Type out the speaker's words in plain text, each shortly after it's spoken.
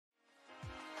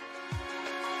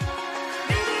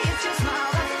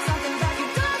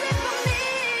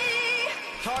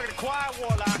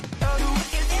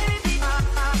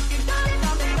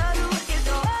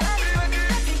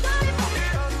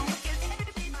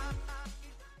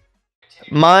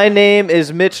My name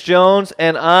is Mitch Jones,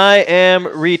 and I am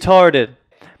retarded.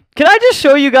 Can I just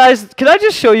show you guys? Can I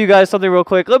just show you guys something real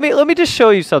quick? Let me just show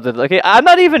you something. Okay, I'm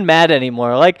not even mad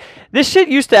anymore. Like this shit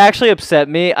used to actually upset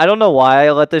me. I don't know why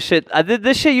I let this shit.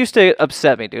 This shit used to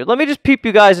upset me, dude. Let me just peep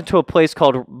you guys into a place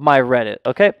called my Reddit.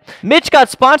 Okay, Mitch got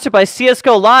sponsored by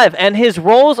CS:GO Live, and his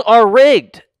roles are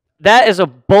rigged. That is a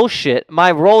bullshit.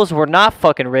 My roles were not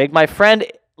fucking rigged. My friend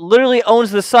literally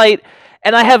owns the site.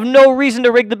 And I have no reason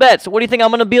to rig the bets. What do you think I'm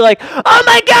going to be like, oh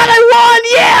my god, I won,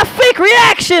 yeah, fake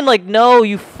reaction. Like, no,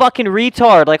 you fucking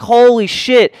retard. Like, holy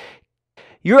shit.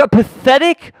 You're a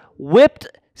pathetic, whipped,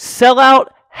 sellout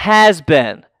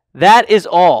has-been. That is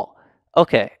all.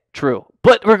 Okay, true.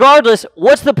 But regardless,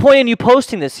 what's the point in you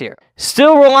posting this here?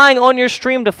 Still relying on your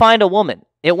stream to find a woman.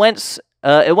 It went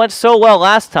so well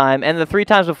last time, and the 3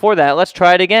 times before that. Let's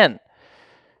try it again.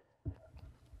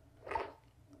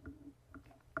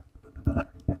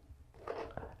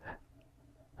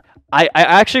 I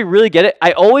actually really get it.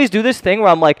 I always do this thing where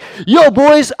I'm like, yo,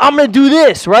 boys, I'm going to do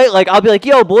this, right? Like, I'll be like,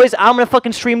 yo, boys, I'm going to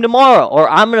fucking stream tomorrow. Or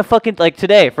I'm going to fucking, like,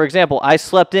 today, for example, I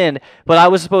slept in, but I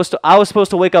was supposed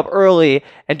to wake up early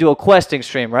and do a questing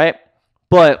stream, right?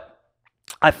 But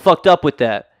I fucked up with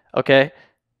that, okay?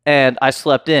 And I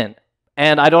slept in.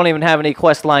 And I don't even have any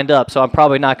quests lined up, so I'm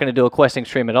probably not going to do a questing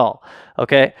stream at all,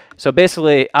 okay? So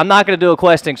basically, I'm not going to do a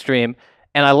questing stream,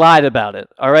 and I lied about it,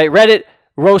 all right? Reddit,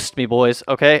 roast me, boys,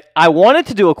 okay? I wanted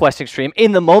to do a questing stream.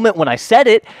 In the moment when I said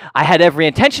it, I had every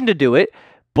intention to do it,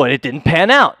 but it didn't pan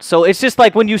out. So it's just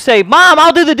like when you say, Mom,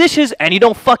 I'll do the dishes, and you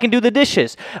don't fucking do the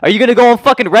dishes. Are you going to go on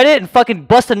fucking Reddit and fucking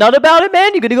bust a nut about it,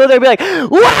 man? You're going to go there and be like,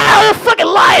 wow, the fucking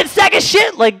lying sack of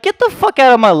shit. Like, get the fuck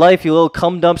out of my life, you little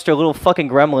cum dumpster, little fucking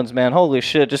gremlins, man. Holy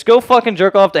shit. Just go fucking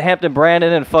jerk off to Hampton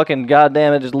Brandon and fucking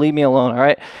goddamn it, just leave me alone, all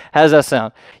right? How does that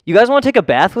sound? You guys want to take a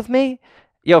bath with me?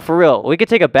 Yo, for real, we could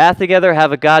take a bath together,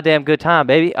 have a goddamn good time,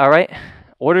 baby, all right?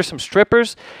 Order some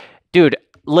strippers. Dude,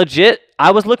 legit, I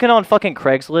was looking on fucking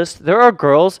Craigslist. There are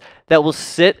girls that will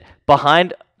sit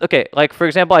behind, okay, like, for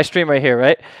example, I stream right here,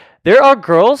 right? There are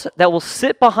girls that will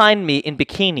sit behind me in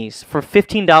bikinis for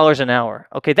 $15 an hour.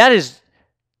 Okay, that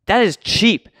is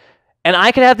cheap. And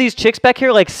I could have these chicks back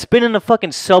here, like, spinning a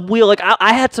fucking sub wheel. Like,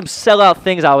 I had some sellout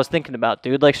things I was thinking about,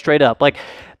 dude, like, straight up. Like,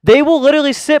 they will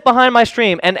literally sit behind my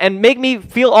stream and make me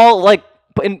feel all, like,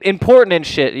 important and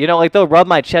shit. You know, like, they'll rub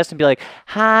my chest and be like,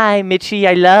 hi, Mitchie,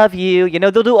 I love you. You know,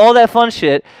 they'll do all that fun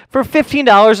shit for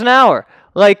 $15 an hour.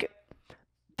 Like,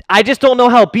 I just don't know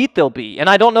how beat they'll be. And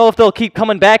I don't know if they'll keep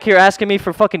coming back here asking me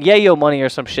for fucking yayo money or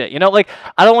some shit. You know, like,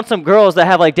 I don't want some girls that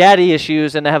have, like, daddy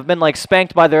issues and have been, like,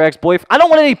 spanked by their ex-boyfriend. I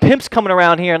don't want any pimps coming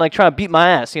around here and, like, trying to beat my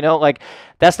ass, you know? Like,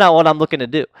 that's not what I'm looking to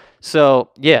do. So,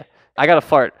 yeah, I gotta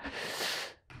fart.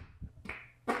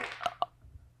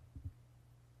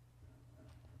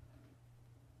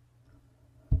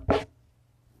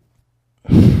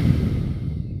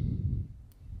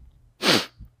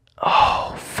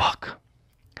 Oh, fuck.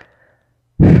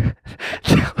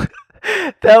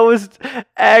 That was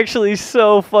actually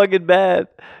so fucking bad.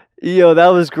 Yo, that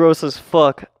was gross as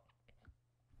fuck.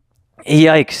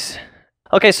 Yikes.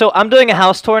 Okay, so I'm doing a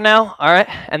house tour now, all right?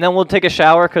 And then we'll take a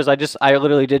shower because I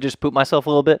literally did just poop myself a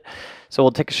little bit. So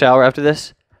we'll take a shower after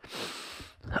this.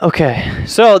 Okay,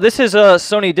 so this is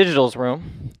Sony Digital's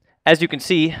room. As you can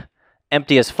see,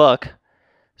 empty as fuck.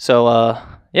 So,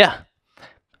 yeah.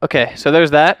 Okay, so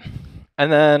there's that.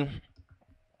 And then,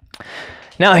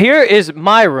 now here is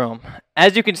my room.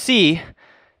 As you can see,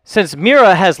 since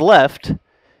Mira has left,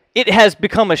 it has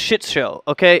become a shit show,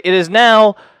 okay? It is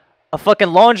now a fucking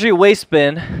laundry waste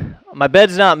bin. My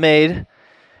bed's not made.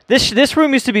 This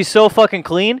room used to be so fucking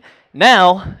clean.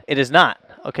 Now, it is not,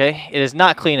 okay? It is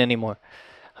not clean anymore.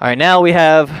 All right, now we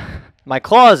have my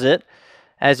closet,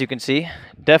 as you can see.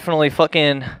 Definitely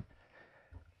fucking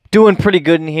doing pretty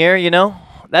good in here, you know?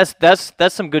 That's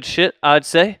some good shit, I'd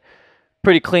say.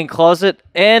 Pretty clean closet.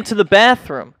 And to the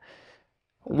bathroom.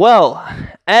 Well,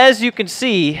 as you can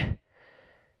see,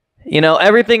 you know,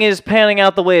 everything is panning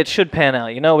out the way it should pan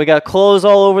out. You know, we got clothes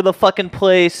all over the fucking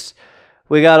place.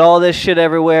 We got all this shit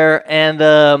everywhere.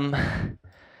 And,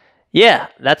 yeah,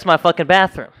 that's my fucking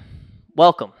bathroom.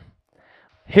 Welcome.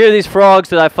 Here are these frogs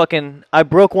that I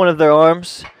broke one of their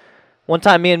arms. One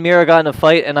time me and Mira got in a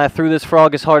fight, and I threw this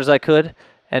frog as hard as I could.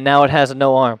 And now it has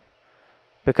no arm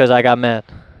because I got mad.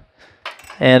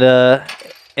 And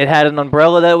it had an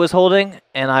umbrella that it was holding,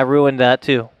 and I ruined that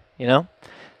too, you know?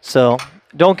 So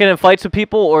don't get in fights with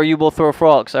people or you will throw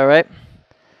frogs, all right?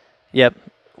 Yep,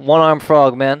 one-armed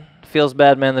frog, man. Feels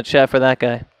bad, man, in the chat for that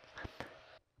guy.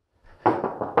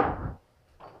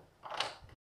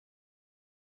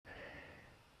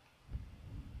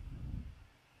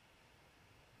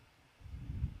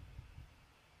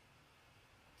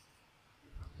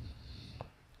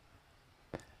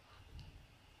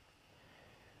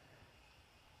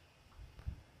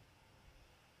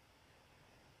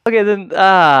 Okay, then,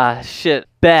 shit.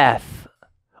 Bath.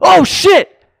 Oh,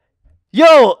 shit!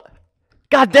 Yo!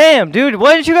 Goddamn, dude.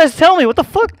 Why didn't you guys tell me? What the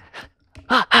fuck?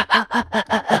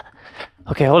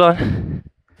 Okay, hold on.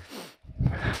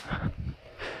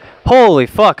 Holy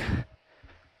fuck.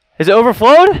 Is it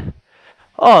overflowed?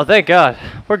 Oh, thank God.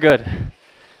 We're good.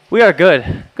 We are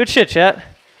good. Good shit, chat.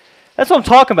 That's what I'm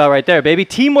talking about right there, baby.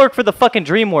 Teamwork for the fucking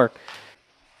dream work.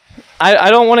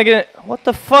 I don't want to get... What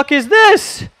the fuck is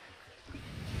this?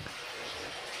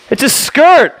 It's a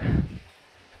skirt.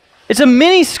 It's a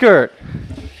mini skirt.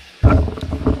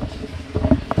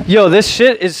 Yo, this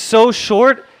shit is so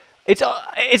short. It's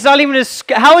not even a...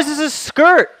 How is this a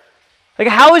skirt? Like,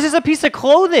 how is this a piece of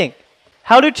clothing?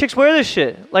 How do chicks wear this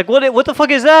shit? Like, what the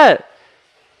fuck is that?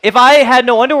 If I had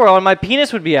no underwear on, my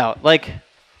penis would be out. Like,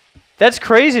 that's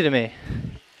crazy to me.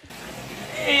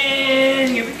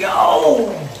 And here we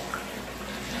go.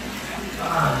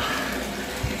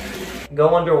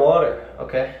 Go underwater.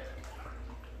 Okay.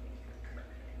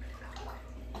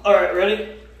 All right,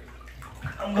 ready?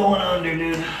 I'm going under,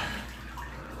 dude.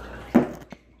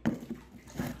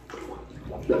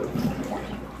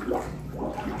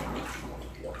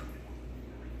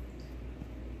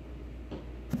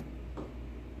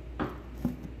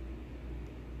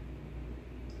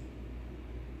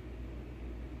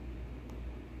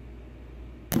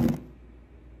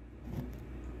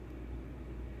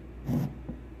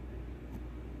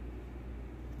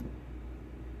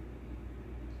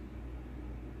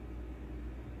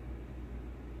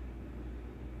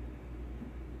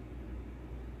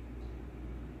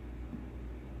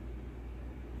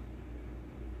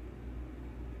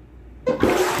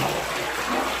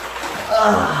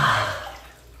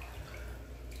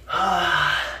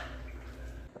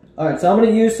 Alright, so I'm going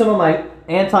to use some of my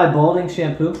anti-balding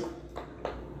shampoo.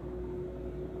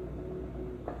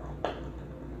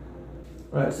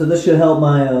 Alright, so this should help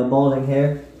my balding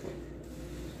hair.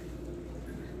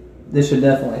 This should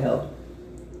definitely help.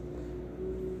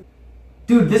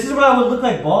 Dude, this is what I would look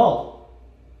like bald.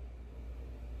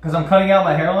 Because I'm cutting out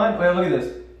my hairline. Wait, look at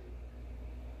this.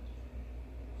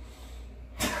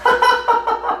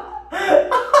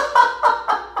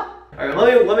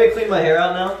 Alright, let me clean my hair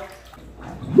out now.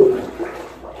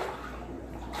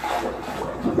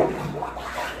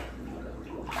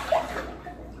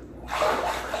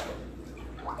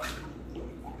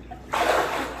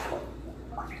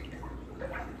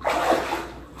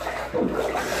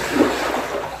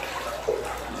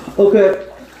 Okay.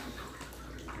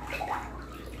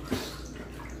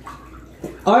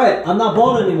 Alright, I'm not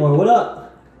bald anymore. What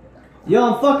up?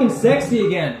 Yo, I'm fucking sexy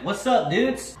again. What's up,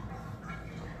 dudes?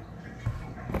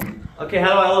 Okay,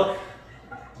 how do I look?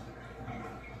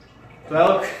 Do I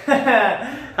look?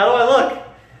 How do I look?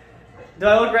 Do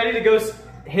I look ready to go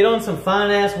hit on some fine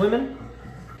ass women?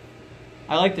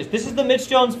 I like this. This is the Mitch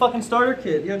Jones fucking starter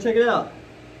kit. Yo, check it out.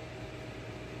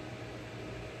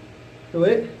 Oh,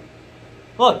 wait.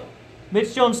 Look,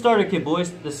 Mitch Jones starter kit,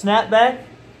 boys. The snapback,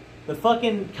 the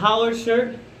fucking collar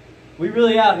shirt. We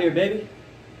really out here, baby.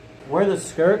 Wear the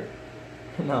skirt.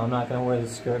 No, I'm not gonna wear the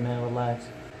skirt, man. Relax.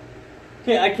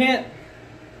 Okay,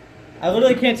 I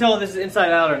literally can't tell if this is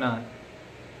inside out or not.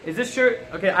 Is this shirt,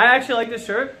 okay, I actually like this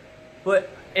shirt, but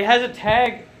it has a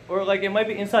tag, or like it might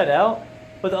be inside out,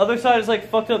 but the other side is like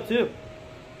fucked up too.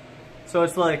 So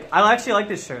it's like, I actually like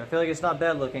this shirt. I feel like it's not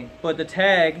bad looking, but the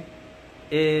tag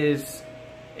is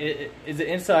it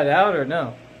inside out or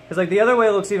no? Because like the other way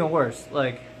it looks even worse.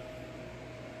 Like,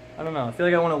 I don't know, I feel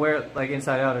like I want to wear it like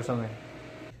inside out or something.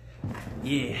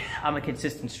 Yeah, I'm a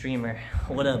consistent streamer.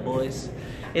 What up, boys?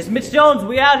 It's Mitch Jones.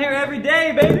 We out here every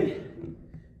day, baby.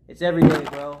 It's every day,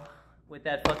 bro. With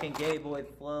that fucking gay boy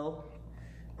flow.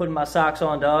 Putting my socks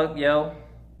on, dog. Yo,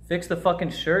 fix the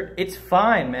fucking shirt. It's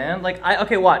fine, man. Like,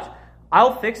 okay, watch.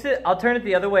 I'll fix it. I'll turn it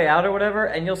the other way out or whatever,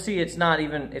 and you'll see it's not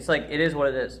even. It's like it is what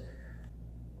it is.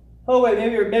 Oh wait,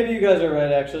 maybe you guys are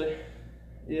right actually.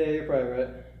 Yeah, you're probably right.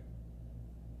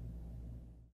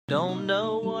 Don't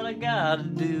know what I gotta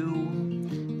do.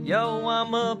 Yo,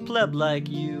 I'm a pleb like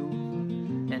you,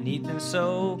 and Ethan's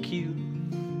so cute.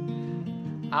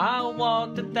 I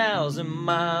walked 1,000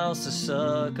 miles to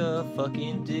suck a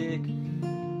fucking dick.